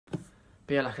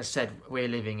But yeah, like I said, we're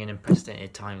living in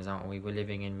unprecedented times, aren't we? We're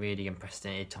living in really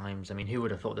unprecedented times. I mean, who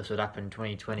would have thought this would happen?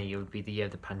 2020, it would be the year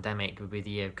of the pandemic, it would be the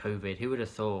year of COVID. Who would have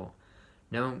thought?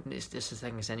 No, it's just a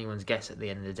thing as anyone's guess at the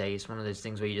end of the day. It's one of those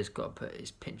things where you just got to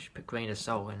put grain of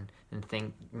salt and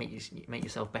think, make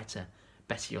yourself better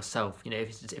yourself. You know,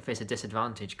 if it's a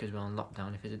disadvantage because we're on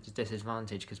lockdown, if it's a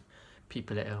disadvantage because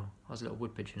people are ill. I was a little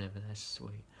wood pigeon over there,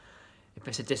 sweet. If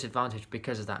it's a disadvantage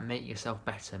because of that, make yourself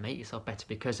better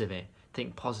because of it.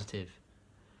 Think positive.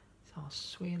 Oh,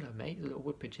 sweet, hello, mate, a little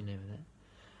wood pigeon over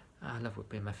there. I love wood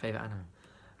pigeon, my favourite animal.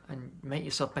 And make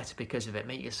yourself better because of it.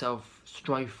 Make yourself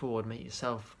strive forward. Make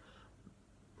yourself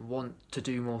want to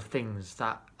do more things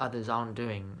that others aren't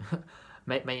doing.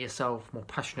 make yourself more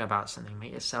passionate about something.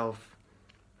 Make yourself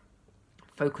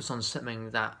focus on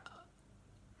something that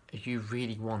you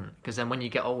really want. Because then when you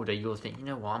get older, you'll think, you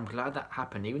know what, I'm glad that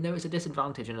happened. Even though it's a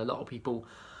disadvantage and a lot of people,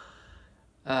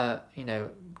 you know,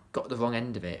 got the wrong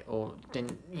end of it or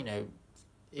didn't, you know,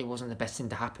 it wasn't the best thing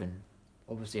to happen.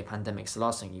 Obviously, a pandemic's the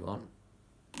last thing you want.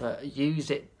 But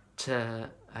use it to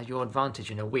your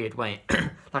advantage in a weird way.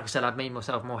 Like I said, I've made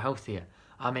myself more healthier.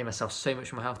 I made myself so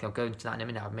much more healthy. I'll go into that in a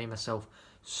minute. I've made myself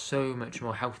so much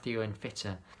more healthier and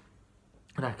fitter.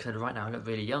 And like I said, right now I look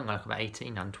really young. I look about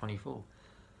 18, I'm 24.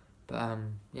 But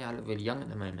yeah, I look really young at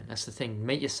the moment. That's the thing.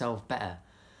 Make yourself better.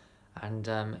 And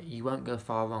you won't go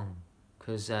far wrong.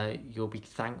 Because you'll be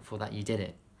thankful that you did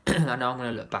it. I know I'm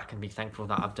going to look back and be thankful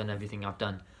that I've done everything I've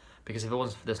done. Because if it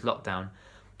wasn't for this lockdown,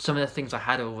 some of the things I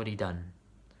had already done.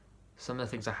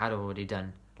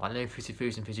 Like no fizzy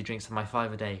foods and fizzy drinks on my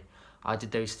 5 a day. I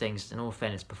did those things, in all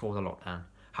fairness, before the lockdown.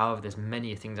 However, there's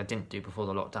many things I didn't do before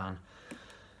the lockdown.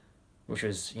 Which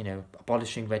was, you know,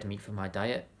 abolishing red meat from my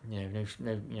diet. You know,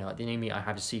 the only meat I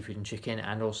have is seafood and chicken,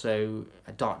 and also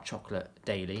a dark chocolate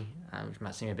daily, which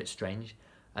might seem a bit strange.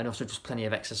 And also just plenty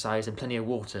of exercise and plenty of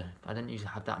water. I don't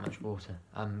usually have that much water.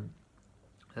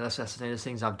 That's the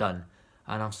things I've done.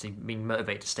 And obviously being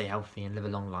motivated to stay healthy and live a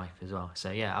long life as well.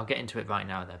 So yeah, I'll get into it right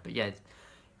now though. But yeah,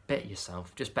 better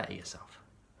yourself. Just better yourself.